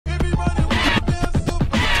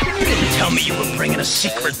tell me you were bringing a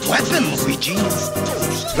secret weapon, Luigi.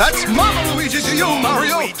 That's Mama Luigi to you,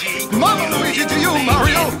 Mario. Mama Luigi to you,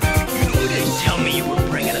 Mario. You didn't tell me you were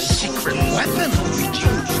bringing a secret weapon, Luigi.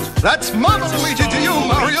 That's Mama Luigi to you,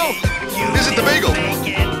 Mario. Is it the bagel?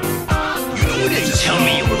 You didn't tell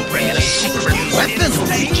me you were bringing a secret weapon,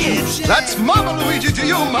 Luigi. That's Mama Luigi to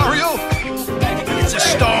you, Mario. It's a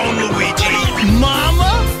stone, Luigi.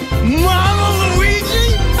 Mama? Mama Luigi?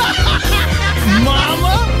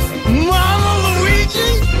 Mama? Mama Luigi?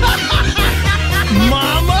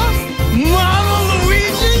 Mama? Mama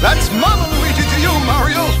Luigi? That's Mama Luigi to you,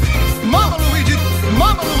 Mario. Mama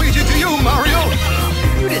Luigi to you, Mario.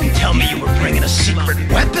 You didn't tell me you were bringing a secret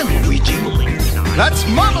weapon, Luigi. That's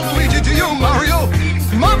Mama Luigi to you, Mario.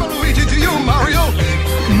 Mama Luigi to you, Mario.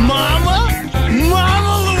 Mama?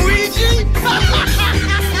 Mama Luigi?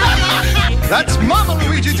 That's Mama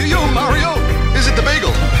Luigi to you, Mario. Is it the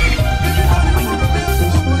bagel?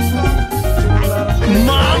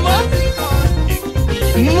 Mama?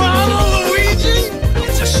 Mama Luigi?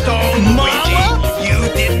 It's a stone, Luigi. Mama? You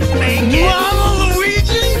didn't make it. Mama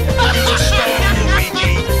Luigi? It's a stone,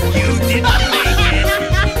 Luigi. You didn't make it.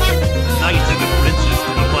 Nice of the princess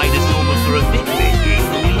to invite us over for a picnic,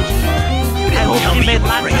 Luigi. Tell me you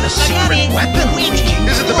were bringing a secret weapon, Luigi.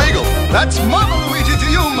 Is it the bagel? That's Mama Luigi to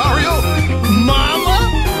you, Mario. Mama?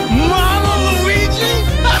 Mama Luigi?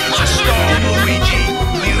 It's a stone, Luigi.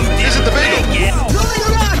 You Is it the bagel? didn't make it. No,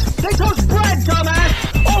 they're not! They toast bread, dumbass!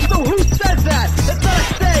 Also, who says that? That's not a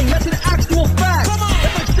saying, that's an actual fact!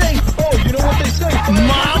 That's like saying, oh, you know what they say?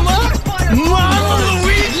 Mama? Mama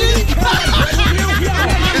Luigi?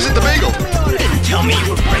 Is it the bagel? You didn't tell me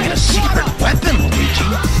you were bringing a secret weapon, Luigi.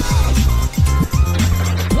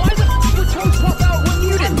 Why the f*** would toast pop out when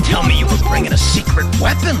you didn't? Tell me you were bringing a secret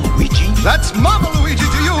weapon, Luigi. That's Mama Luigi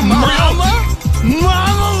to you, Mario. Mama?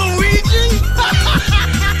 Mama Luigi?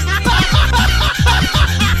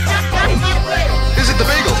 Is it the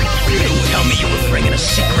bagel? You didn't tell me you were bringing a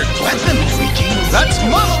secret weapon, Luigi. That's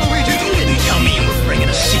Mama Luigi. You didn't tell me you were bringing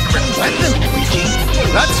a secret weapon, Luigi.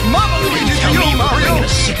 That's Mama Luigi to Tell me you, you were Mario. bringing a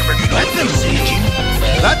secret weapon, Luigi.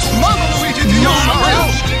 That's Mama Luigi to you, Mario.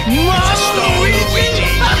 Mama Stone, Luigi.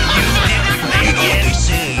 You didn't make it.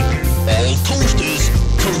 All toasters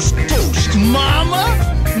toast toast. Mama?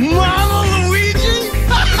 Mama Luigi?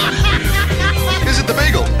 Is it the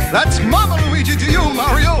bagel? That's Mama Luigi to you,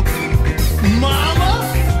 Mario. Mama?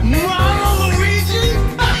 Mama Luigi?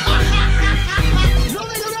 No,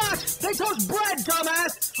 they're not! They toast bread,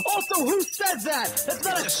 dumbass! Also, who says that? That's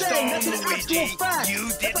not a saying, that's an actual fact! You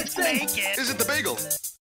That's didn't like saying, make it. Is it the bagel?